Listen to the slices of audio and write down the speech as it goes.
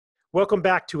Welcome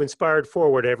back to Inspired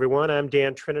Forward, everyone. I'm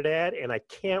Dan Trinidad, and I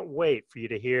can't wait for you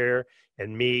to hear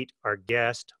and meet our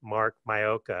guest, Mark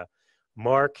Maiocca.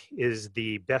 Mark is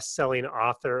the best-selling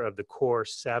author of the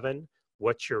Core7,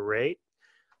 What's Your Rate?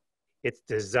 It's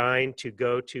designed to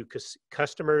go to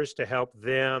customers to help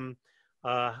them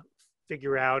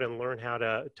figure out and learn how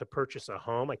to purchase a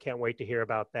home. I can't wait to hear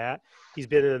about that. He's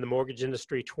been in the mortgage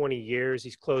industry 20 years.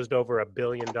 He's closed over $1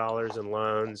 billion in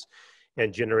loans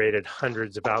and generated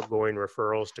hundreds of outgoing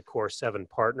referrals to Core7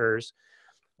 partners.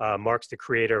 Mark's the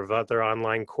creator of other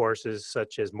online courses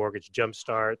such as Mortgage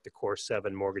Jumpstart, the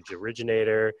Core7 Mortgage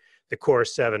Originator, the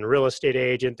Core7 Real Estate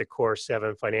Agent, the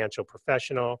Core7 Financial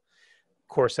Professional,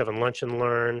 Core7 Lunch and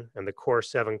Learn, and the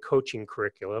Core7 Coaching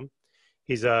Curriculum.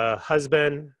 He's a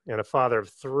husband and a father of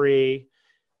 3.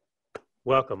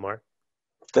 Welcome, Mark.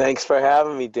 Thanks for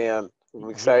having me, Dan. I'm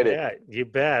excited. You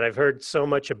bet. I've heard so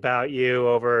much about you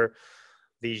over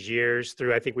these years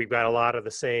through, I think we've got a lot of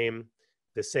the same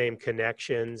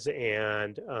connections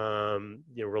and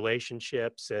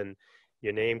relationships, and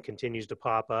your name continues to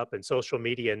pop up, and social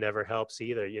media never helps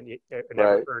either. It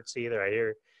never hurts either.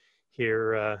 I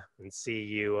hear and see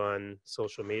you on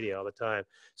social media all the time.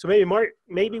 So maybe Mark,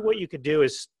 what you could do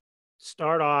is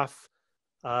start off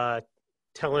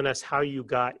telling us how you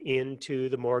got into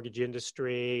the mortgage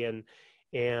industry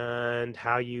and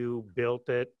how you built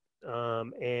it,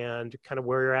 and kind of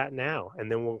where you're at now,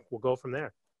 and then we'll go from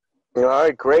there. All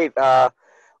right, great.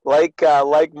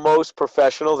 Like most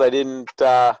professionals, I didn't.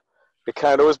 It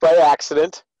kind of was by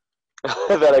accident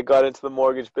that I got into the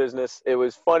mortgage business. It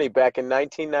was funny, back in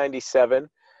 1997.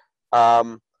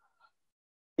 I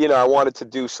wanted to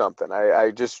do something.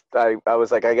 I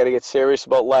was like, I got to get serious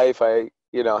about life. I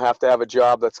have to have a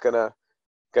job that's gonna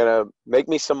make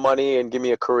me some money and give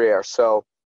me a career. So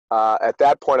at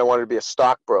that point, I wanted to be a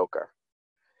stockbroker,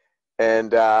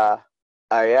 and I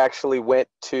actually I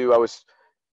was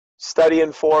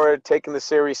studying for it, taking the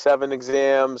Series 7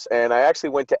 exams, and I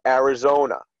actually went to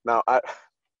Arizona. Now, I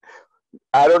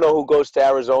don't know who goes to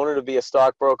Arizona to be a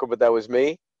stockbroker, but that was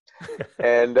me.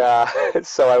 And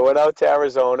so I went out to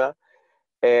Arizona,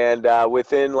 and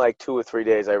within like 2 or 3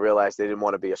 days, I realized I didn't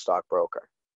want to be a stockbroker.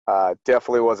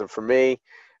 Definitely wasn't for me.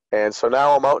 And so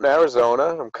now I'm out in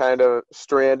Arizona. I'm kind of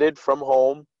stranded from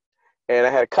home. And I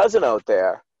had a cousin out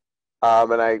there.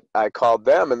 And I called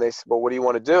them, and they said, well, what do you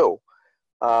want to do?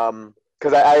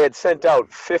 Because I had sent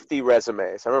out 50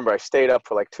 resumes. I remember I stayed up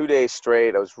for like 2 days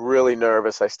straight. I was really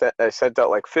nervous. I sent out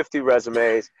like 50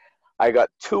 resumes. I got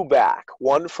 2 back.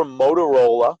 One from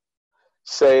Motorola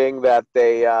saying that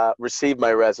they received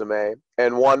my resume,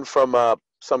 and one from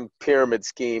some pyramid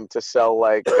scheme to sell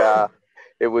like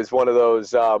it was one of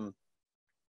those,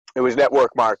 it was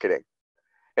network marketing.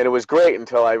 And it was great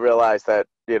until I realized that,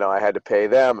 I had to pay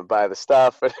them and buy the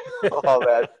stuff and all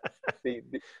that.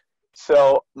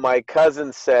 So my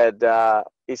cousin said,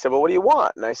 he said, well, what do you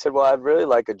want? And I said, well, I'd really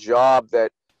like a job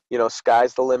that,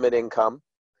 sky's the limit income,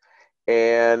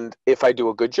 and if I do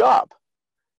a good job.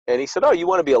 And he said, oh, you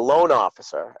want to be a loan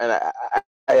officer? And I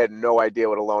had no idea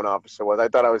what a loan officer was. I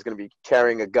thought I was going to be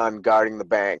carrying a gun guarding the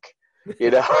bank.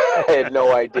 I had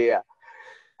no idea.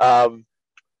 So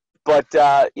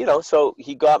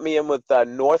he got me in with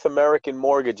North American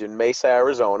Mortgage in Mesa,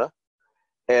 Arizona.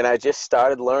 And I just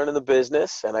started learning the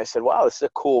business. And I said, wow, this is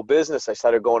a cool business. I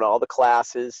started going to all the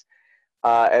classes.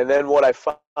 And then what I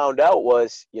found out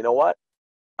was, you know what?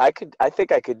 I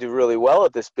think I could do really well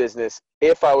at this business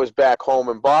if I was back home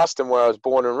in Boston, where I was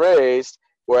born and raised,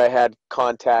 where I had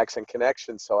contacts and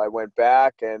connections. So I went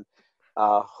back and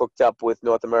hooked up with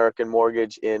North American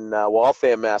Mortgage in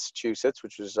Waltham, Massachusetts,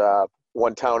 which was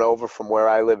one town over from where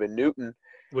I live in Newton.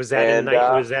 Was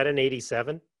that in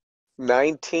 87?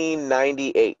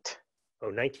 1998. Oh,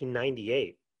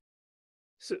 1998.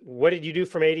 So what did you do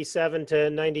from 87 to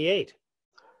 98?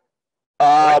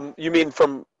 You mean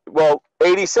from,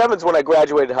 87 is when I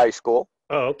graduated high school.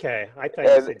 Oh, okay. I thought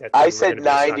you said that. I said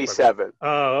 97.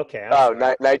 Oh, okay.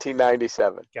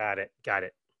 1997. Got it.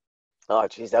 Oh,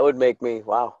 geez, that would make me,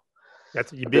 wow.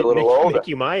 That's be a little older. Make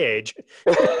you my age.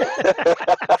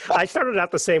 I started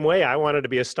out the same way. I wanted to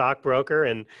be a stockbroker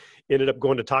and ended up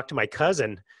going to talk to my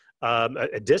cousin,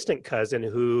 a distant cousin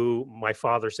who my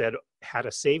father said had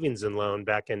a savings and loan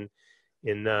back in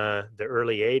the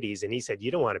early 80s. And he said,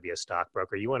 you don't want to be a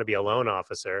stockbroker. You want to be a loan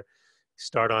officer.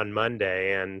 Start on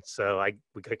Monday. And so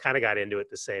we kind of got into it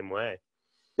the same way.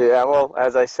 Yeah, well,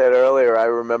 as I said earlier, I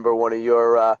remember one of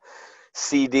your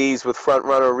CDs with Front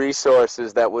Runner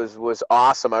Resources that was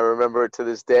awesome. I remember it to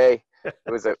this day.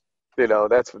 It was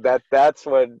that's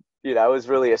when I was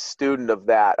really a student of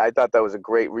that. I thought that was a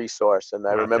great resource, and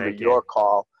I remember your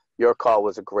call. Your call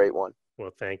was a great one.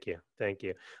 Well, thank you. Thank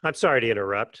you. I'm sorry to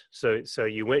interrupt. So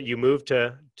you moved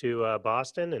to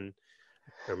Boston and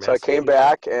or So I came Massachusetts?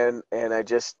 back and I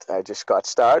just got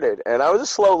started, and I was a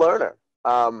slow learner.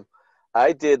 Um,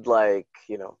 I did like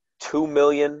 2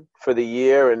 million for the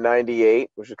year in '98,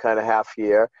 which was kind of half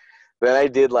year. Then I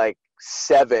did like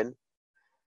seven,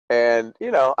 and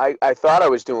I thought I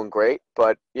was doing great,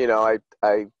 but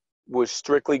I was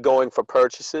strictly going for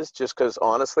purchases just because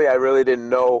honestly I really didn't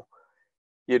know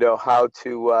how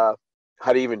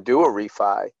to even do a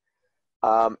refi.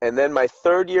 And then my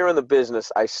third year in the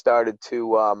business, I started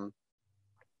to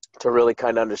really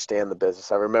kind of understand the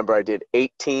business. I remember I did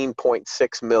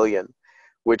 18.6 million,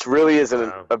 which really isn't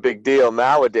Wow, a big deal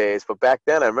nowadays. But back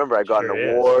then, I remember I got an sure is.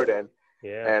 award, and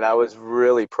Yeah. and I was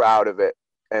really proud of it.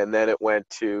 And then it went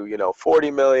to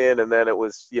 40 million, and then it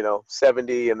was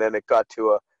 70, and then it got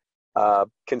to a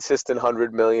consistent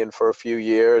 100 million for a few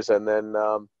years, and then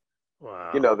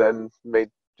Wow. then made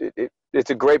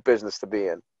it's a great business to be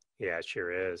in. Yeah, it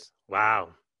sure is. Wow.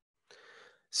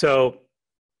 So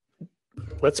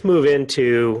let's move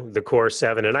into the Core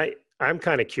 7. And I'm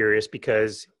kind of curious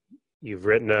because you've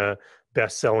written a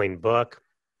best-selling book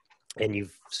and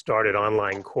you've started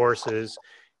online courses,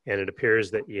 and it appears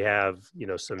that you have,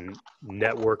 some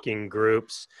networking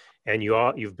groups, and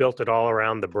you've built it all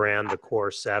around the brand, the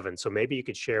Core 7. So maybe you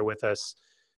could share with us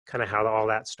kind of how all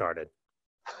that started.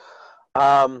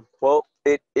 Well,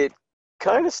 it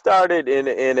kind of started in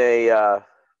a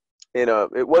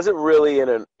it wasn't really in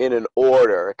an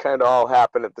order. It kind of all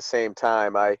happened at the same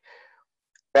time.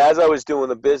 As I was doing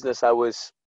the business, I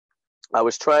was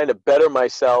trying to better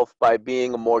myself by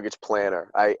being a mortgage planner.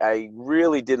 I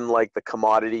really didn't like the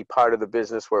commodity part of the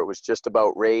business where it was just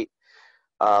about rate.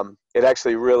 It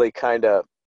actually really kind of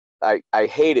I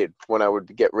hated when I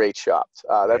would get rate shopped.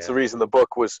 That's the Yeah. reason the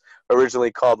book was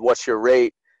originally called "What's Your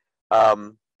Rate?"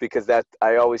 Because that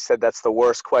I always said that's the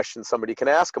worst question somebody can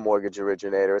ask a mortgage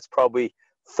originator. It's probably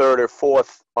third or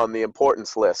fourth on the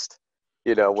importance list,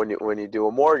 when you do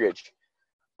a mortgage.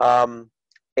 And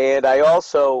I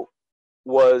also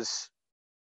was,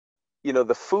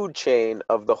 the food chain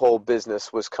of the whole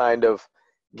business was kind of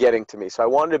getting to me. So I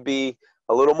wanted to be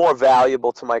a little more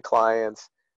valuable to my clients.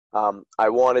 I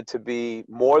wanted to be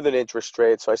more than interest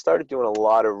rates. So I started doing a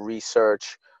lot of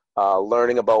research,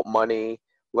 learning about money,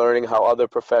 learning how other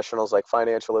professionals like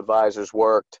financial advisors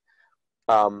worked,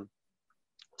 um,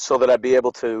 so that I'd be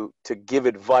able to give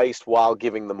advice while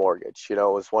giving the mortgage. It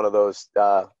was one of those,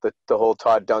 the whole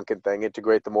Todd Duncan thing,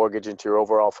 integrate the mortgage into your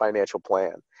overall financial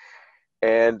plan.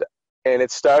 And and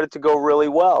it started to go really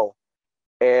well.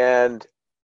 And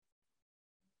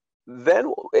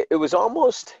then it was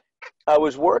almost, I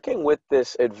was working with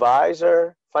this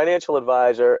advisor, financial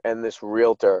advisor, and this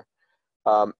realtor,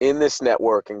 in this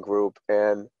networking group.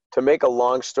 And to make a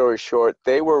long story short,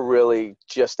 they were really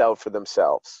just out for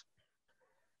themselves.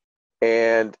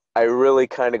 And I really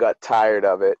kind of got tired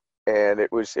of it. And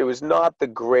it was not the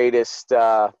greatest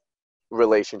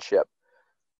relationship.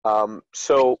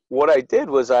 So what I did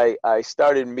was I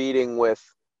started meeting with,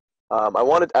 I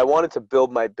wanted to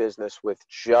build my business with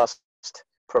just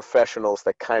professionals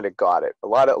that kind of got it. A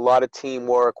lot of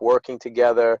teamwork, working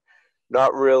together,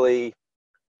 not really.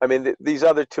 I mean, these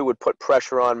other two would put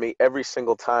pressure on me every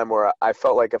single time where I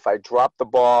felt like if I dropped the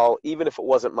ball, even if it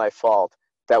wasn't my fault,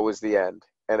 that was the end.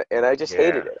 And I just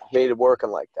hated Yeah. it. I hated working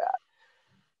like that.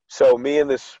 So me and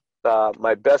this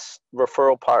my best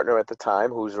referral partner at the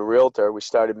time, who's a realtor, we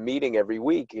started meeting every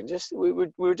week, and we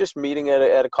were just meeting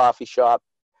at a coffee shop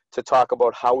to talk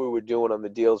about how we were doing on the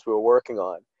deals we were working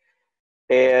on.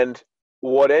 And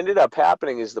what ended up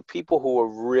happening is the people who were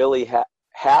really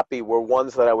happy were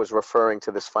ones that I was referring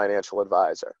to this financial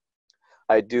advisor.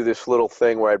 I'd do this little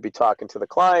thing where I'd be talking to the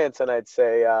clients, and I'd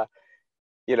say,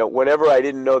 whenever I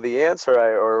didn't know the answer,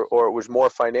 or it was more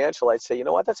financial, I'd say, you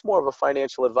know what, that's more of a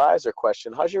financial advisor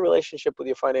question. How's your relationship with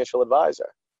your financial advisor?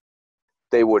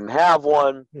 They wouldn't have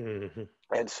one. Hmm.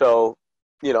 And so,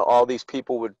 all these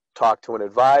people would talk to an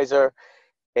advisor,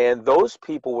 and those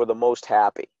people were the most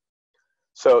happy.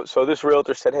 So this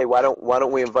realtor said, hey, why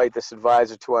don't we invite this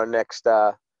advisor to our next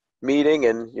meeting?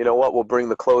 And you know what, we'll bring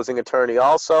the closing attorney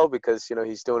also, because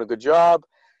he's doing a good job.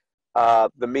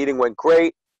 The meeting went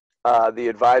great. The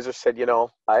advisor said,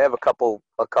 I have a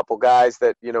couple guys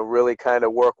that really kind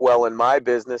of work well in my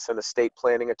business: an estate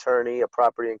planning attorney, a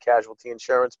property and casualty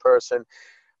insurance person,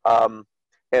 um,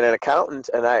 and an accountant,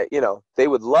 and they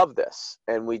would love this.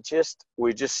 And we just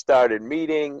started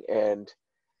meeting, and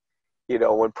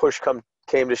when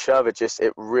came to shove,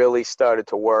 it really started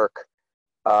to work.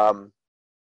 Um,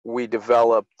 we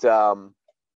developed all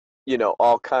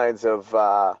kinds of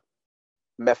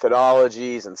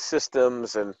methodologies and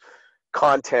systems and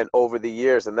content over the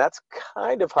years, and that's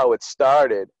kind of how it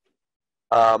started.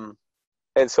 And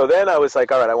so then I was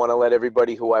like, all right, I want to let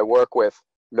everybody who I work with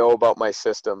know about my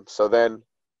system. So then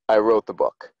I wrote the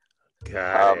book,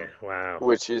 Got it. Wow.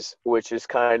 which is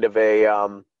kind of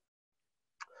a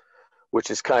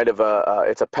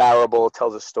it's a parable. It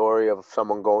tells a story of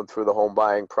someone going through the home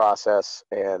buying process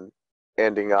and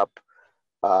ending up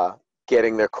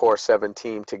getting their Core7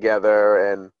 team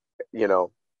together, and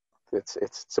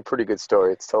it's a pretty good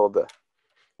story. It's told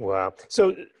Wow.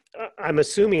 So I'm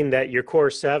assuming that your Core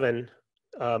 7,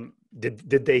 did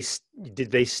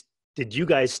you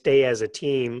guys stay as a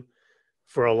team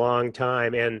for a long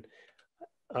time? And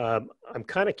I'm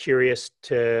kind of curious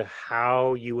to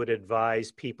how you would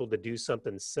advise people to do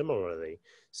something similarly.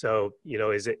 So,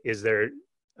 is there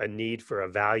a need for a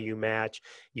value match?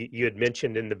 You had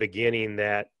mentioned in the beginning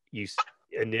that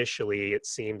initially it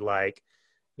seemed like,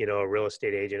 a real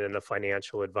estate agent and a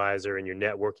financial advisor in your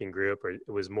networking group, or it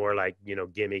was more like,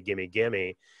 gimme, gimme,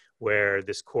 gimme, where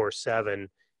this Core 7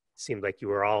 seemed like you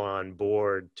were all on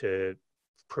board to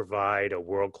provide a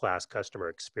world-class customer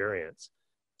experience.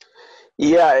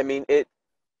 Yeah, I mean,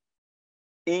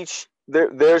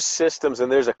 there's systems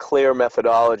and there's a clear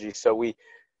methodology. So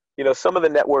some of the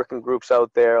networking groups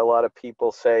out there, a lot of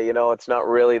people say, it's not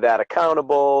really that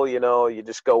accountable. You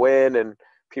just go in and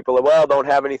people are, well, don't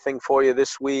have anything for you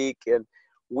this week. And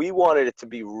we wanted it to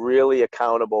be really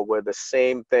accountable, where the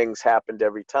same things happened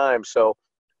every time. So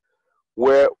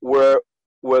where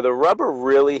the rubber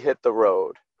really hit the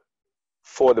road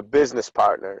for the business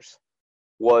partners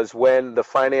was when the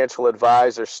financial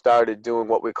advisor started doing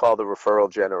what we call the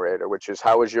referral generator, which is,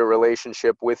 how is your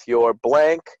relationship with your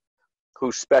blank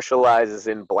who specializes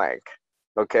in blank?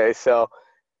 Okay, so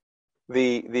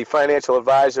the financial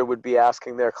advisor would be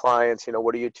asking their clients,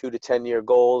 what are your 2 to 10 year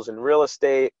goals in real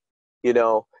estate?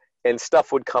 And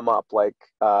stuff would come up like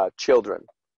children.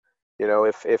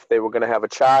 If they were going to have a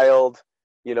child,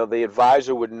 the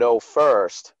advisor would know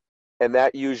first, and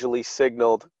that usually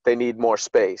signaled they need more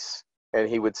space. And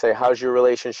he would say, how's your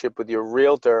relationship with your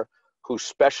realtor who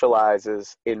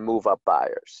specializes in move-up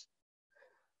buyers?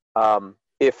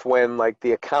 If when like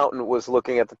the accountant was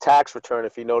looking at the tax return,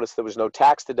 if he noticed there was no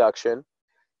tax deduction,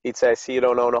 he'd say, I see you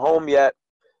don't own a home yet.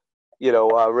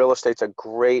 Real estate's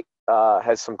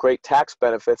has some great tax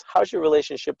benefits. How's your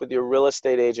relationship with your real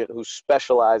estate agent who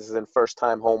specializes in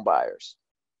first-time home buyers?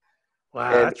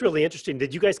 Wow, And that's really interesting.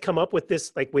 Did you guys come up with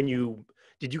this, like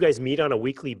did you guys meet on a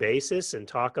weekly basis and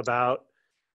talk about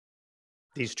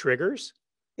these triggers?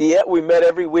 yeah, we met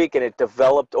every week, and it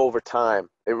developed over time.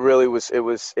 It really was. It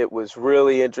was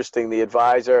really interesting. The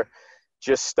advisor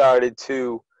just started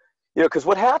to, because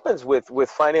what happens with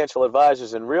financial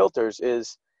advisors and realtors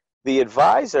is the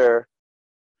advisor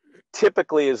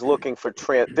typically is looking for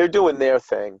they're doing their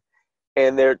thing,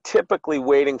 and they're typically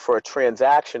waiting for a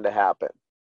transaction to happen.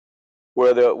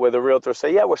 Where the realtor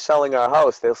say, yeah, we're selling our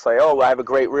house. They'll say, oh, I have a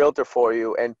great realtor for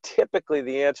you. And typically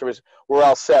the answer is, we're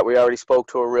all set. We already spoke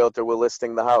to a realtor. We're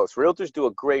listing the house. Realtors do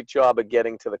a great job of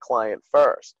getting to the client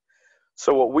first.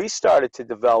 So what we started to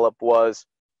develop was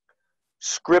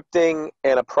scripting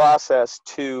and a process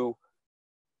to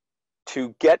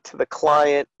get to the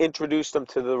client, introduce them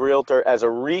to the realtor as a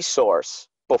resource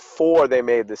before they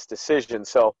made this decision.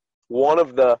 So one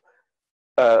of the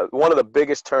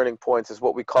biggest turning points is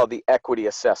what we call the equity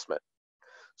assessment.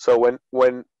 So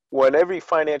when every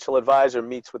financial advisor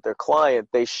meets with their client,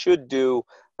 they should do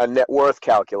a net worth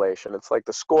calculation. It's like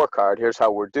the scorecard. Here's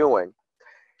how we're doing.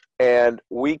 And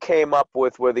we came up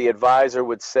with where the advisor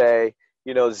would say,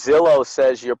 Zillow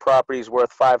says your property's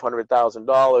worth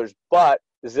 $500,000, but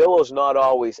Zillow's not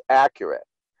always accurate.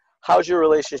 How's your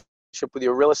relationship with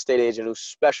your real estate agent who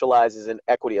specializes in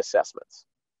equity assessments?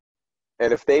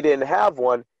 And if they didn't have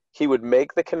one, he would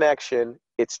make the connection.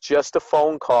 It's just a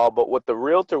phone call, but what the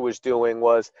realtor was doing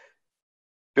was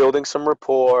building some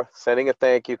rapport, sending a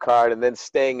thank you card, and then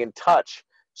staying in touch.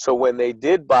 So when they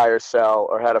did buy or sell,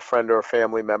 or had a friend or a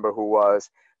family member who was,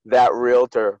 that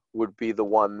realtor would be the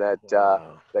one that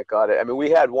that got it. I mean, we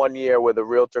had one year where the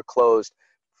realtor closed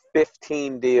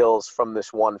 15 deals from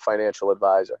this one financial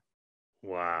advisor.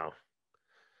 Wow.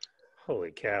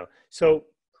 Holy cow. So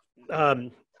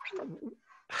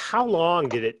how long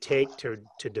did it take to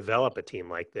develop a team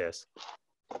like this?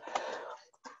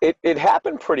 It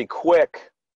happened pretty quick.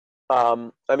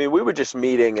 I mean, we were just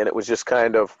meeting, and it was just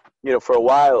kind of, for a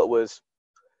while it was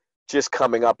just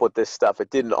coming up with this stuff.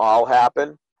 It didn't all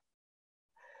happen.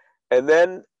 And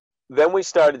then we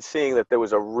started seeing that there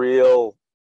was a real,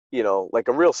 like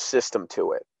a real system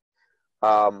to it,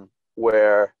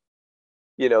 where,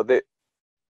 that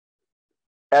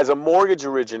as a mortgage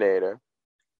originator,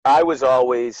 I was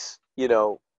always,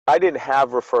 I didn't have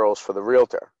referrals for the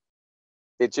realtor.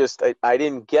 It just, I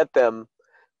didn't get them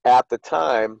at the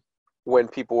time when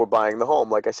people were buying the home.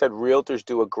 Like I said, realtors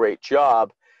do a great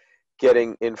job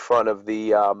getting in front of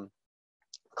the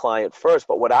client first.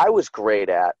 But what I was great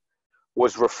at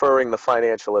was referring the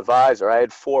financial advisor. I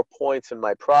had 4 points in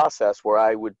my process where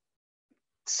I would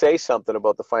say something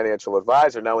about the financial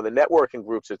advisor. Now, in the networking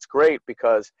groups, it's great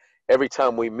because every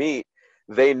time we meet,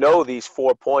 they know these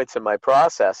 4 points in my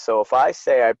process. So if I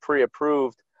say I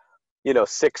pre-approved,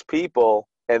 6 people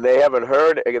and they haven't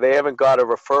got a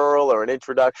referral or an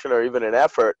introduction or even an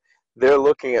effort, they're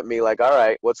looking at me like, all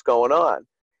right, what's going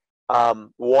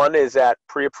on? One is at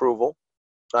pre-approval.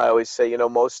 I always say,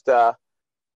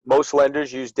 most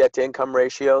lenders use debt-to-income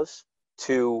ratios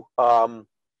to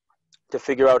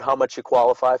figure out how much you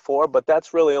qualify for, but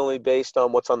that's really only based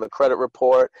on what's on the credit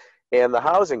report and the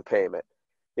housing payment.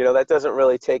 That doesn't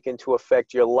really take into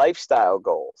effect your lifestyle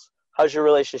goals. How's your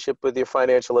relationship with your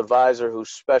financial advisor who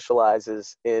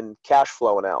specializes in cash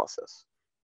flow analysis?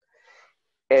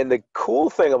 And the cool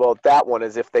thing about that one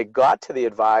is if they got to the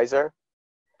advisor,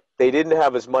 they didn't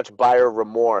have as much buyer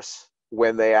remorse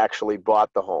when they actually bought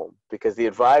the home, because the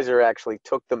advisor actually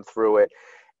took them through it,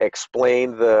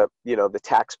 explained the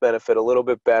tax benefit a little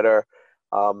bit better.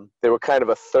 They were kind of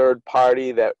a third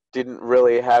party that didn't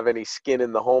really have any skin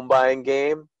in the home buying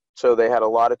game, so they had a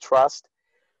lot of trust.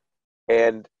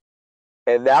 And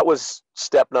that was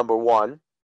step number one.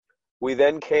 We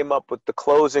then came up with the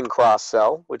closing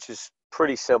cross-sell, which is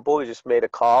pretty simple. We just made a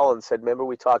call and said, remember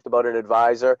we talked about an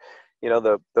advisor.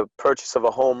 The purchase of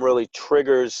a home really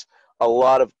triggers a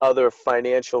lot of other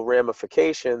financial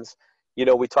ramifications.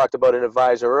 We talked about an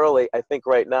advisor early. I think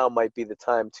right now might be the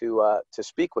time to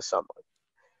speak with someone.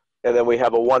 And then we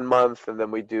have a 1 month, and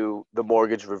then we do the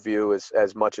mortgage review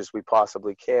as much as we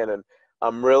possibly can. And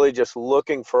I'm really just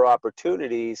looking for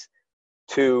opportunities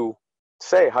to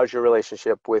say, how's your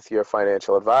relationship with your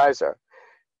financial advisor?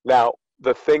 Now,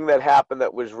 the thing that happened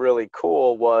that was really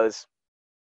cool was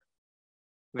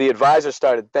the advisor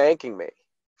started thanking me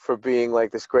for being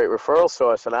like this great referral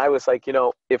source. And I was like,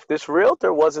 if this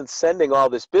realtor wasn't sending all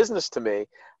this business to me,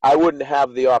 I wouldn't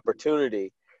have the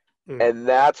opportunity. And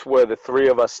that's where the three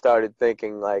of us started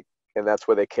thinking and that's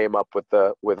where they came up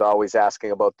with always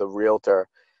asking about the realtor,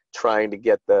 trying to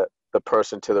get the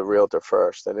person to the realtor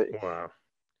first. And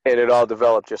it all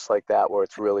developed just like that, where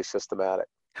it's really systematic.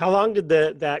 How long did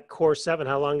that Core7,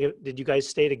 how long did you guys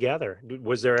stay together?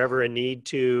 Was there ever a need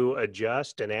to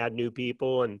adjust and add new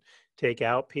people and take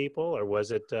out people, or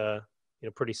was it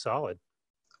pretty solid?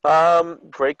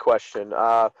 Great question.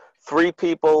 3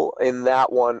 people in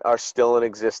that one are still in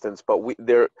existence, but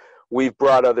we've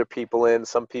brought other people in.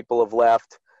 Some people have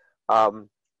left,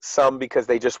 some because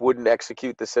they just wouldn't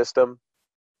execute the system.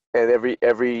 And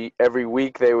every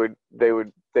week they would,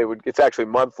 it's actually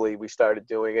monthly we started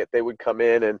doing it. They would come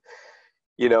in and,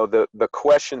 the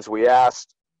questions we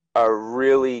asked are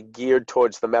really geared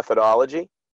towards the methodology.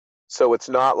 So it's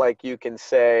not like you can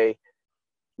say,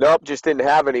 nope, just didn't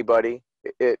have anybody.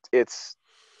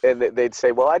 And they'd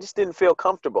say, well, I just didn't feel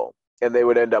comfortable. And they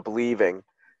would end up leaving.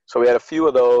 So we had a few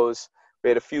of those. We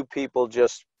had a few people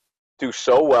just do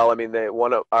so well. I mean,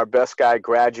 one of our best guy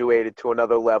graduated to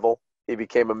another level. He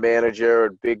became a manager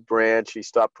at a big branch. He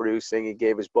stopped producing. He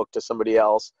gave his book to somebody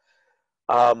else.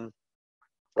 And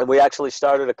we actually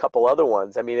started a couple other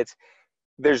ones. I mean,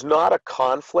 there's not a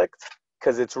conflict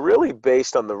because it's really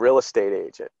based on the real estate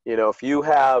agent. If you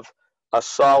have a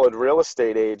solid real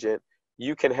estate agent,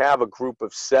 you can have a group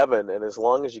of 7, and as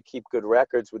long as you keep good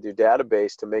records with your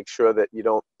database to make sure that you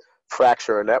don't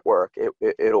fracture a network,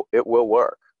 it will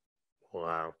work.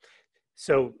 Wow.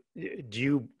 So do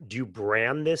you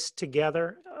brand this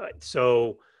together?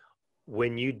 So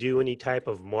when you do any type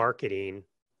of marketing,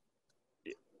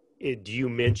 do you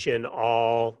mention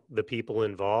all the people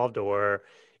involved, or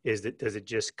does it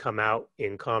just come out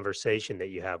in conversation that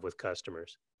you have with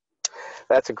customers?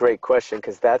 That's a great question,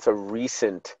 because that's a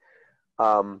recent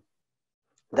thing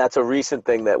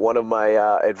that one of my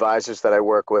advisors that I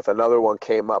work with, another one,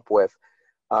 came up with.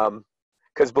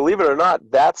 Because believe it or not,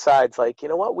 that side's like, you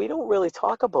know what, we don't really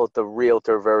talk about the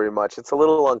realtor very much. It's a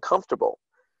little uncomfortable.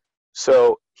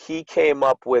 So he came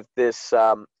up with this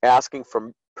asking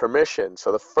for permission.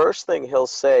 So the first thing he'll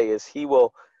say is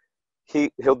he'll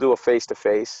do a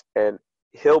face-to-face, and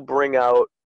he'll bring out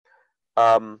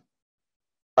a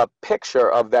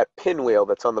picture of that pinwheel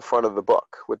that's on the front of the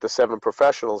book with the 7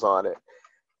 professionals on it.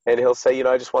 And he'll say,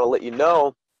 I just want to let you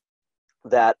know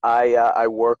that I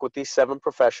work with these 7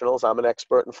 professionals. I'm an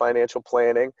expert in financial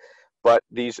planning, but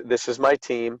this is my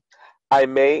team. I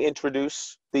may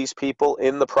introduce these people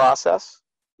in the process.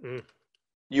 Mm.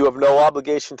 You have no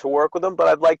obligation to work with them, but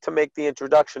I'd like to make the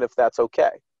introduction if that's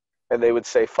okay. And they would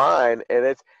say, fine. And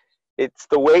it's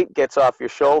the weight gets off your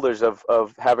shoulders of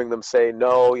having them say,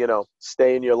 no,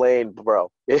 stay in your lane, bro.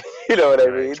 You know what I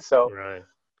Right. mean? So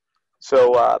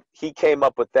Right. he came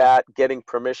up with that, getting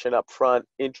permission up front,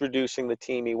 introducing the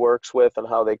team he works with and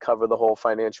how they cover the whole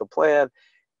financial plan.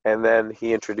 And then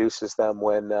he introduces them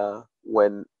when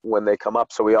they come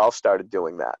up. So we all started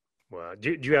doing that. Well,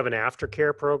 do you have an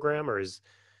aftercare program, or is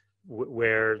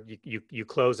where you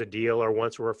close a deal, or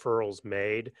once a referral's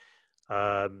made,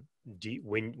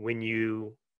 when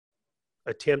you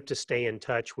attempt to stay in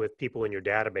touch with people in your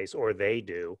database, or they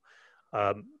do,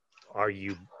 um, are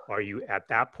you at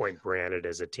that point branded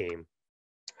as a team?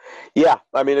 Yeah,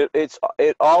 I mean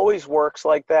it always works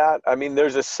like that. I mean,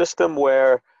 there's a system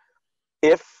where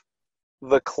if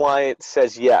the client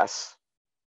says yes,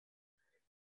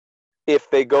 if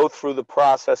they go through the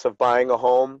process of buying a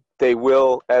home, they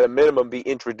will at a minimum be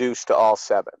introduced to all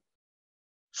 7.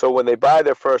 So when they buy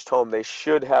their first home, they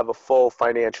should have a full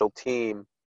financial team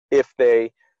if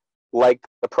they like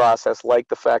the process, like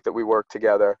the fact that we work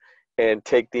together, and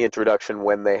take the introduction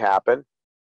when they happen,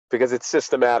 because it's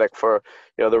systematic. For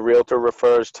the realtor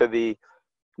refers to the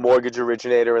mortgage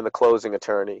originator and the closing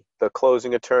attorney. The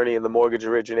closing attorney and the mortgage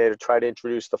originator try to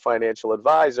introduce the financial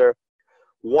advisor.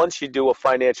 Once you do a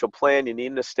financial plan, you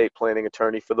need an estate planning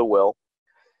attorney for the will.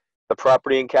 The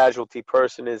property and casualty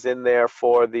person is in there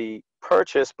for the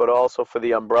purchase, but also for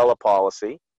the umbrella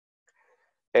policy.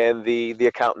 And the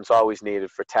accountant's always needed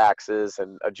for taxes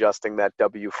and adjusting that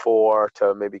W-4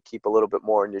 to maybe keep a little bit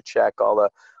more in your check, all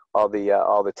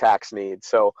the tax needs.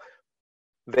 So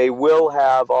they will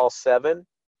have all 7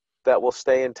 that will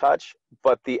stay in touch.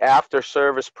 But the after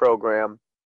service program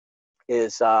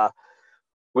is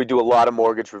we do a lot of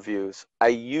mortgage reviews. I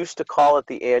used to call it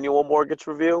the annual mortgage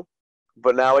review,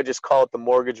 but now I just call it the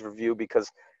mortgage review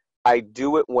because I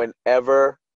do it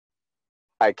whenever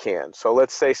I can. So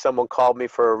let's say someone called me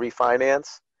for a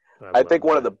refinance. I think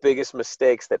one of the biggest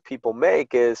mistakes that people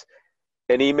make is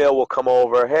an email will come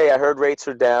over, hey, I heard rates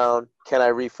are down, can I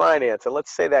refinance? And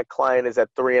let's say that client is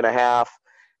at 3.5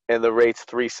 and the rate's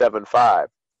 3.75.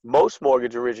 Most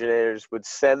mortgage originators would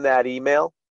send that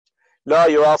email, no,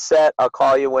 you're all set, I'll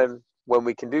call you when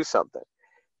we can do something.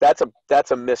 That's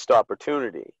a missed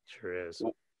opportunity. Sure is.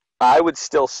 I would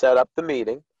still set up the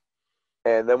meeting,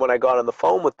 and then when I got on the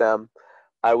phone with them,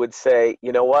 I would say,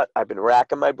 you know what, I've been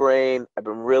racking my brain. I've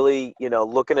been really,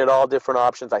 looking at all different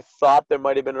options. I thought there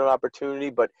might have been an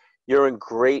opportunity, but you're in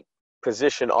great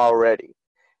position already.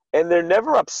 And they're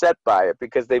never upset by it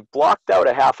because they've blocked out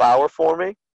a half hour for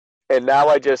me. And now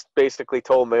I just basically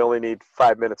told them they only need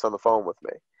 5 minutes on the phone with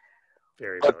me.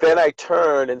 But then I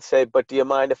turn and say, but do you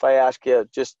mind if I ask you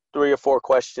just 3 or 4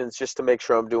 questions just to make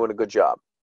sure I'm doing a good job?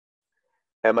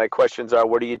 And my questions are,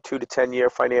 what are your 2 to 10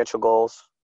 year financial goals?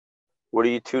 What are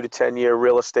your 2 to 10 year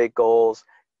real estate goals?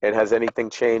 And has anything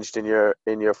changed in your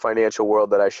financial world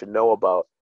that I should know about?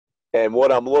 And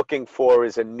what I'm looking for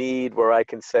is a need where I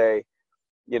can say,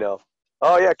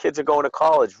 oh yeah, kids are going to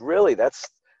college. Really?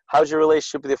 How's your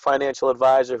relationship with your financial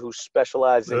advisor who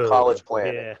specializes in college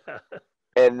planning? Yeah.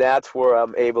 And that's where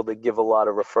I'm able to give a lot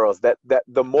of referrals. That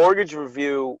the mortgage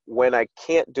review, when I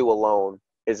can't do a loan,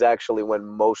 is actually when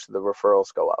most of the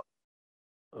referrals go out.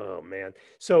 Oh man.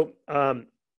 So I'm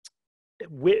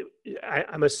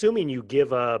assuming you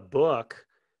give a book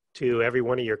to every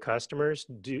one of your customers.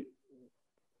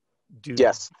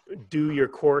 Yes. Do your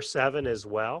Core7 as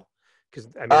well? Because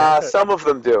I mean, some of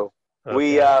them do.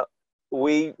 okay.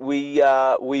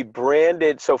 We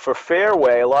branded, so for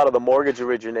Fairway, a lot of the mortgage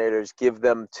originators give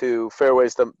them to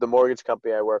Fairway's the mortgage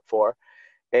company I work for,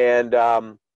 and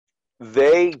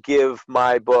they give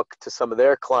my book to some of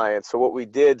their clients. So what we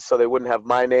did, so they wouldn't have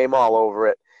my name all over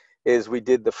it, is we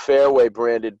did the Fairway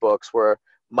branded books where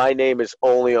my name is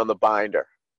only on the binder.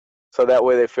 So that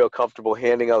way they feel comfortable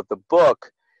handing out the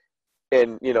book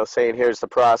and, saying, here's the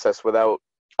process without,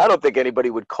 I don't think anybody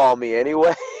would call me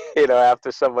anyway,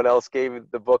 after someone else gave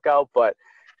the book out, but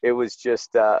it was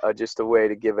just a way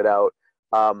to give it out.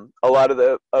 A lot of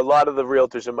the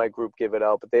realtors in my group give it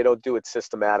out, but they don't do it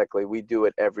systematically. We do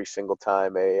it every single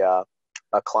time a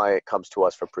client comes to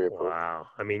us for pre-approval. Wow.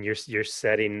 I mean, you're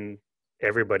setting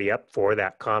everybody up for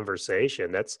that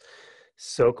conversation. That's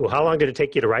so cool. How long did it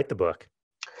take you to write the book?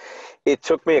 It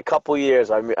took me a couple years.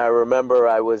 I remember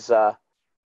I was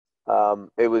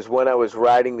it was when I was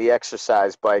riding the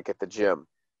exercise bike at the gym,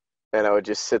 and I would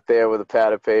just sit there with a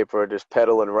pad of paper and just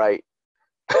pedal and write.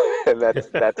 and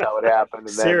that's how it happened.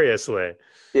 And then Seriously.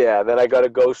 yeah, then I got a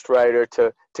ghostwriter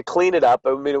to clean it up.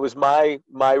 I mean, it was my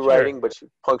Sure. writing, but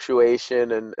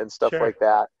punctuation and stuff Sure. like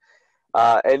that.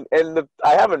 I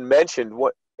haven't mentioned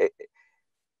what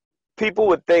people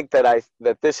would think that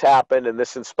this happened and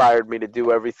this inspired me to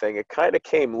do everything. It kind of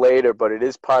came later, but it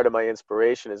is part of my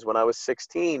inspiration. Is when I was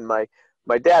 16, my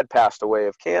dad passed away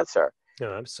of cancer,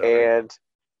 No, I'm sorry.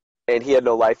 and he had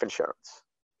no life insurance,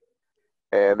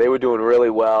 and they were doing really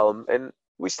well, and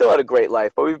we still had a great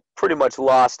life, but we pretty much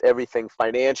lost everything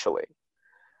financially.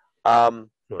 And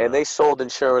Wow. they sold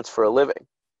insurance for a living.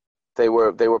 They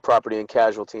were property and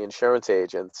casualty insurance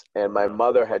agents, and my Wow.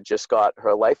 mother had just got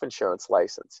her life insurance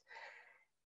license.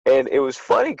 And it was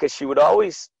funny because she would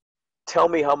always tell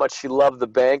me how much she loved the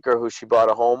banker who she bought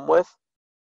a home with.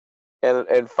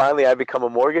 And finally, I become a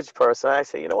mortgage person. I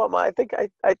say, you know what, Ma,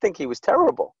 I think he was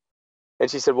terrible. And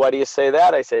she said, why do you say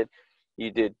that? I said, you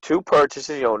did two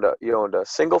purchases. You owned a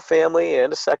single family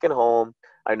and a second home.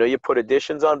 I know you put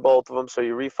additions on both of them, so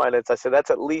you refinance. I said,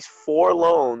 that's at least 4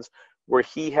 loans where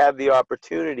he had the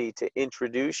opportunity to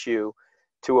introduce you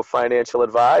to a financial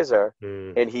advisor,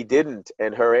 Mm, and he didn't.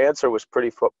 And her answer was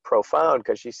pretty profound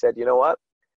because she said, you know what?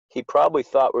 He probably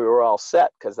thought we were all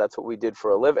set because that's what we did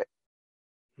for a living.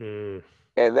 mm.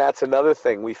 And that's another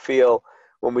thing we feel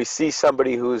when we see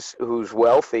somebody who's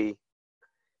wealthy.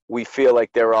 We feel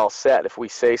like they're all set. If we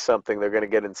say something, they're going to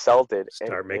get insulted,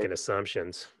 Start making and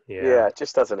assumptions. Yeah. yeah, it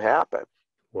just doesn't happen.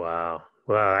 Wow.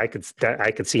 Well, I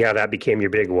could see how that became your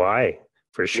big why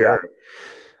for Yeah.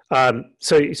 sure.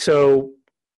 So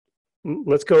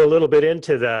let's go a little bit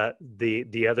into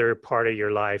the other part of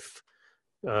your life.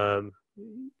 Um,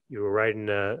 you were riding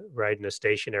a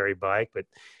stationary bike, but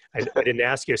I didn't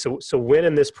ask you. So when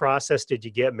in this process did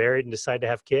you get married and decide to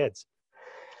have kids?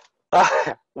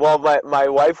 Well, my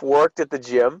wife worked at the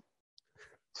gym.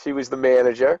 She was the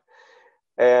manager,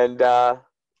 and so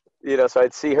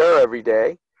I'd see her every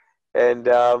day. And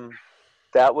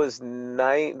that was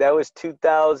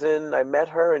 2000. I met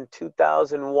her in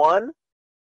 2001,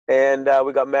 and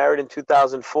we got married in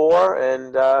 2004,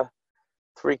 and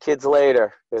 3 kids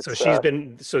later. So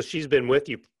It's she's been with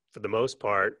you for the most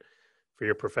part for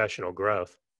your professional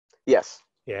growth. yes.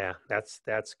 Yeah, that's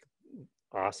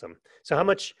awesome. So how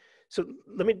much? So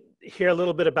let me hear a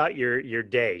little bit about your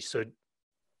day. So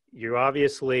you're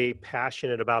obviously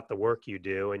passionate about the work you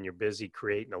do, and you're busy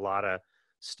creating a lot of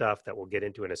stuff that we'll get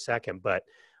into in a second. But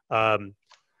um,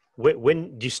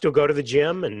 when do you still go to the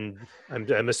gym? And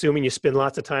I'm assuming you spend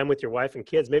lots of time with your wife and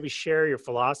kids. Maybe share your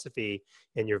philosophy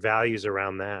and your values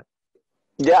around that.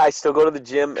 Yeah, I still go to the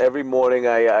gym every morning.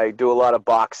 I do a lot of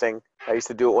boxing. I used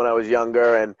to do it when I was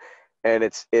younger, and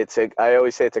I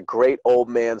always say it's a great old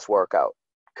man's workout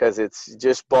because it's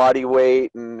just body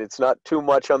weight and it's not too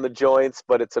much on the joints,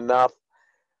 but it's enough.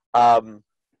 Um,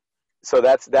 so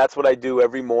that's what I do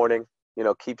every morning.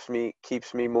 Keeps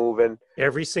me moving.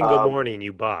 Every single Um, morning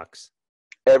you box.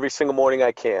 every single morning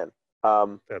I can.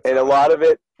 That's And a awesome. lot of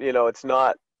it, it's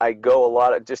not. I go a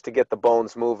lot just to get the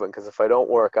bones moving because if I don't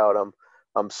work out,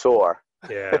 I'm sore.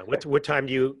 Yeah. What time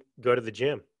do you go to the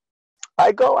gym?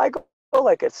 I go like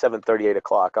at 7:30, 8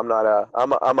 o'clock. I'm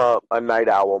a night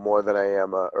owl more than I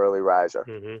am a early riser.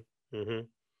 Mm-hmm. Mm-hmm.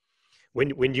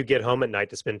 When you get home at night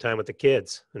to spend time with the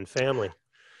kids and family.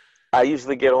 I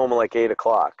usually get home at like 8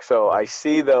 o'clock, so I Okay.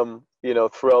 see them,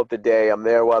 throughout the day. I'm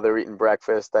there while they're eating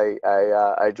breakfast.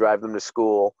 I drive them to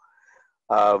school,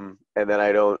 and then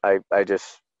I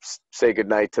just say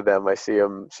goodnight to them. I see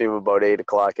them about 8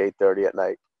 o'clock, 8:30 at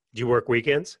night. Do you work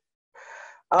weekends?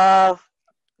 Uh,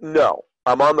 no,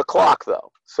 I'm on the clock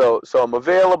though. So I'm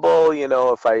available,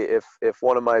 if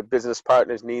one of my business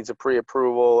partners needs a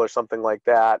pre-approval or something like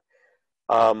that,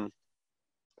 um,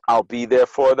 I'll be there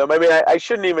for them. I mean, I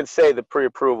shouldn't even say the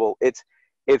pre-approval.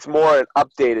 It's more an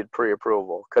updated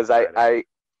pre-approval because I, Got it. I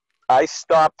I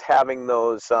stopped having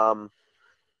those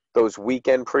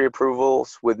weekend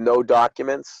pre-approvals with no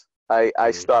documents. I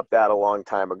Mm. stopped that a long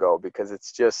time ago because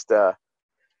it's just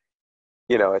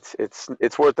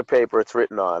it's worth the paper it's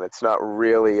written on. It's not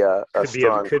really a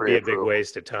strong Could be a big pre-approval.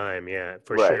 waste of time. Yeah,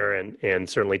 for Right. sure. And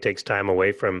certainly takes time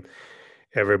away from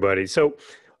everybody. So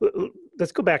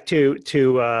let's go back to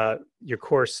your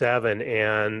Core 7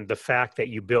 and the fact that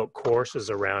you built courses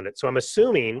around it. So I'm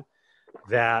assuming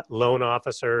that loan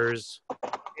officers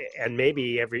and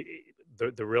maybe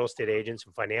the real estate agents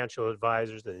and financial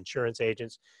advisors and insurance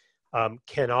agents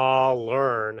can all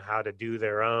learn how to build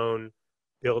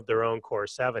their own Core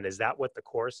 7. Is that what the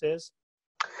course is?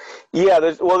 Yeah,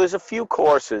 there's a few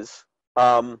courses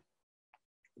that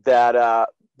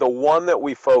the one that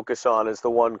we focus on is the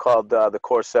one called the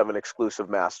Core 7 Exclusive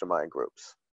Mastermind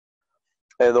Groups.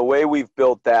 And the way we've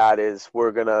built that is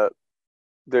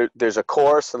there's a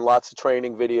course and lots of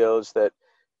training videos that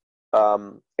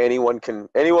anyone can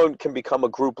become a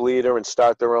group leader and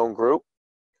start their own group.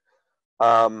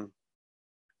 And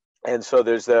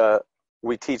so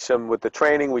we teach them with the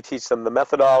training, we teach them the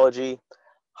methodology,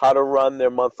 how to run their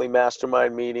monthly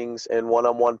mastermind meetings and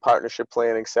one-on-one partnership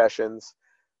planning sessions.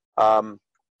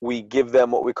 We give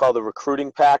them what we call the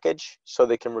recruiting package so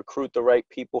they can recruit the right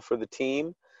people for the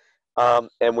team.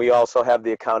 And we also have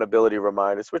the accountability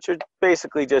reminders, which are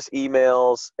basically just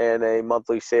emails and a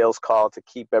monthly sales call to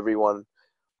keep everyone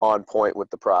on point with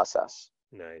the process.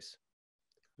 Nice.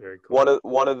 Very cool.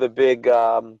 One of the big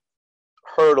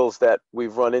hurdles that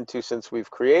we've run into since we've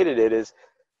created it is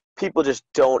people just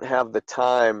don't have the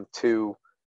time to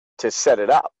set it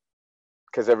up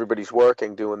because everybody's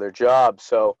working, doing their job.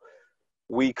 So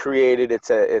we created,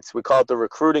 we call it the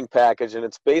recruiting package, and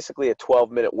it's basically a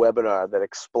 12-minute webinar that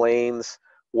explains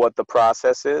what the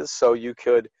process is. So we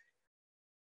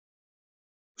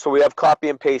have copy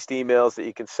and paste emails that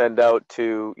you can send out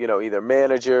to, either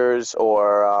managers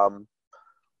or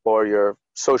your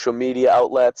social media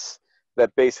outlets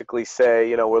that basically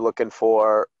say, we're looking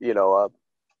for,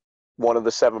 one of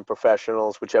the 7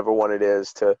 professionals, whichever one it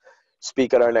is, to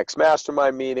speak at our next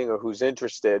mastermind meeting or who's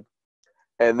interested.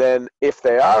 And then if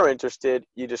they are interested,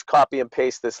 you just copy and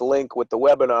paste this link with the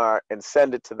webinar and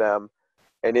send it to them.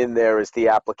 And in there is the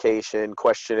application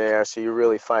questionnaire, so you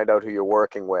really find out who you're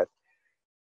working with.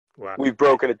 Wow. We've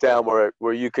broken it down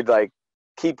where you could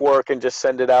keep working, just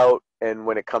send it out, and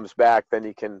when it comes back, then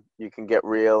you can get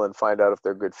real and find out if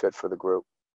they're a good fit for the group.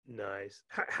 Nice.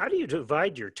 How do you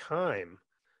divide your time?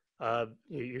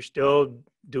 You're still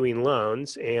doing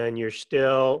loans, and you're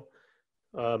still,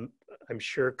 I'm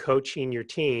sure, coaching your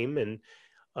team, and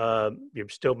you're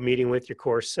still meeting with your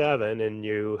Core7, and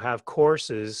you have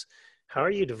courses. How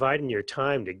are you dividing your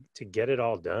time to get it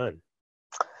all done?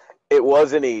 It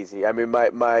wasn't easy. I mean,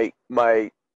 my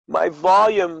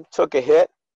volume took a hit,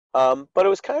 but it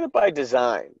was kind of by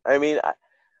design. I mean,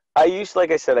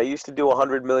 like I said, I used to do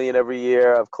 100 million every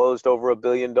year. I've closed over $1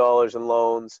 billion in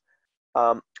loans.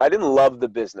 I didn't love the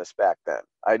business back then.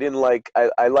 I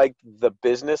liked the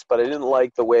business, but I didn't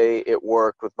like the way it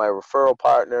worked with my referral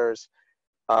partners.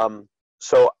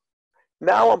 So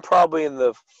now I'm probably in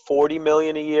the 40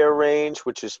 million a year range,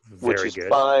 which is Good.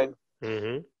 Fine.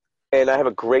 Mm-hmm. And I have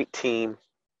a great team.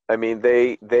 I mean,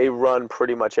 they run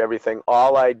pretty much everything.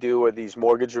 All I do are these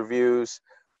mortgage reviews,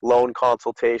 loan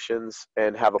consultations,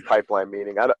 and have a pipeline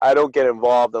meeting. I don't get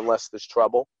involved unless there's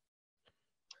trouble.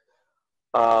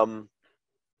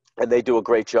 And they do a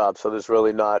great job, so there's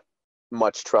really not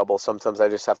much trouble. Sometimes I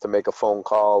just have to make a phone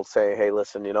call saying, hey,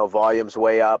 listen, volume's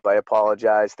way up. I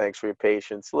apologize. Thanks for your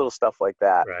patience. Little stuff like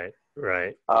that.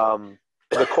 Right.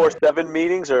 The Core7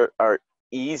 meetings are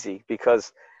easy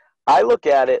because I look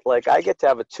at it like I get to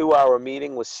have a 2-hour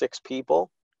meeting with 6 people.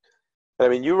 I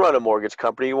mean, you run a mortgage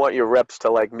company. You want your reps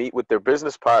to meet with their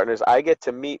business partners. I get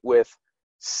to meet with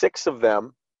 6 of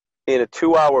them in a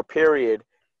 2-hour period,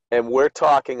 and we're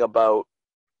talking about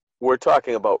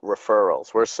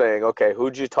referrals. We're saying, okay,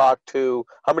 who'd you talk to?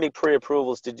 How many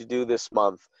pre-approvals did you do this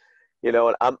month?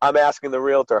 And I'm asking the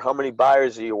realtor, how many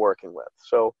buyers are you working with?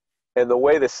 So, and the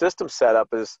way the system's set up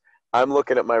is I'm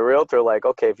looking at my realtor like,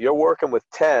 okay, if you're working with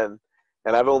 10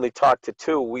 and I've only talked to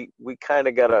 2, we kind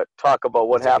of got to talk about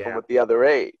what happened with the other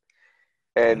 8.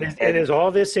 And is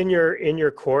all this in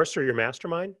your course or your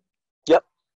mastermind? Yep.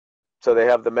 So they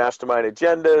have the mastermind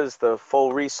agendas, the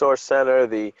full resource center,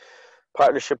 the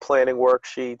partnership planning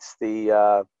worksheets,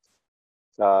 the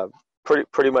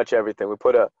pretty much everything. We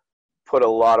put a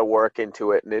lot of work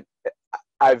into it, and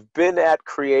I've been at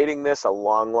creating this a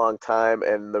long time,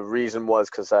 and the reason was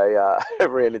because I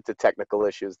ran into technical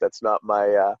issues. That's not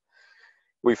my.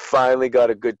 We finally got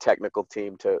a good technical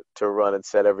team to run and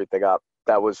set everything up.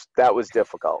 That was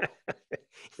difficult.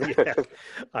 Yeah,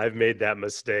 I've made that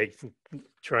mistake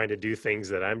trying to do things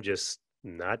that I'm just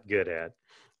not good at.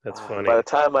 That's funny. By the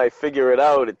time I figure it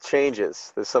out, it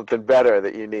changes. There's something better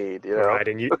that you need, Right,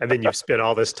 and then you've spent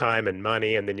all this time and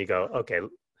money, and then you go, okay,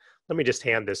 let me just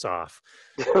hand this off.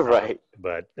 Right.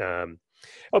 But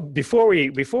before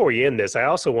we end this, I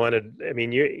also wanted. I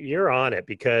mean, you're on it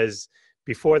because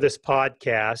before this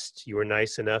podcast, you were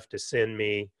nice enough to send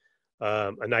me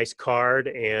a nice card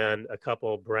and a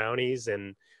couple of brownies,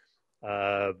 and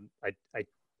I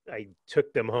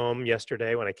took them home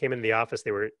yesterday when I came into the office.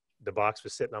 The box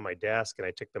was sitting on my desk, and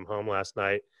I took them home last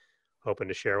night, hoping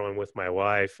to share one with my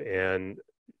wife. And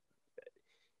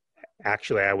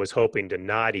actually, I was hoping to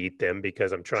not eat them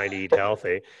because I'm trying to eat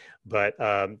healthy, but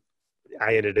I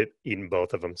ended up eating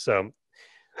both of them. So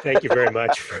Thank you very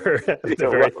much for the You're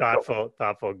very welcome.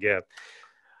 thoughtful gift.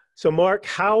 So, Mark,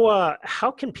 how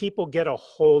can people get a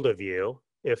hold of you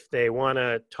if they want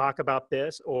to talk about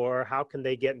this, or how can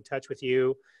they get in touch with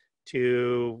you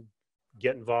to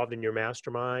get involved in your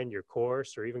mastermind, your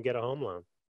course, or even get a home loan?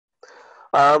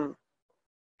 Um,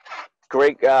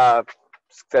 Great.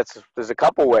 There's a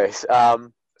couple ways.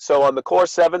 So on the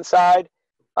Core7 side,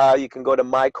 you can go to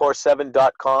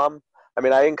mycore7.com. I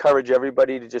mean, I encourage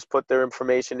everybody to just put their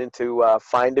information into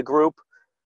find a group.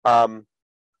 Um,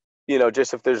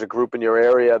 just if there's a group in your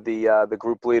area, the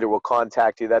group leader will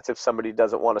contact you. That's if somebody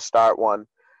doesn't want to start one.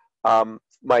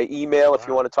 My email, if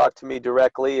you Wow. want to talk to me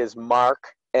directly, is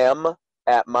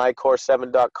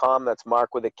markm@mycore7.com. That's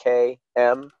Mark with a K,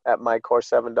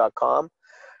 m@mycore7.com.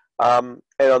 And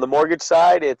on the mortgage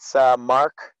side, it's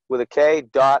Mark with a K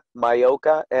dot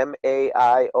Maiocca,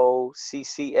 Maiocca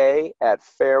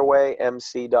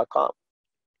 @fairwaymc.com.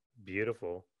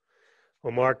 Beautiful.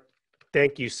 Well, Mark,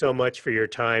 thank you so much for your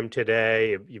time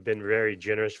today. You've been very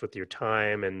generous with your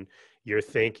time and your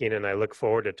thinking, and I look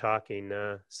forward to talking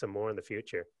some more in the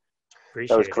future. That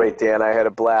was Appreciate it. great, Dan. I had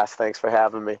a blast. Thanks for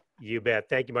having me. You bet.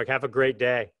 Thank you, Mark. Have a great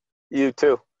day. You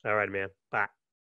too. All right, man.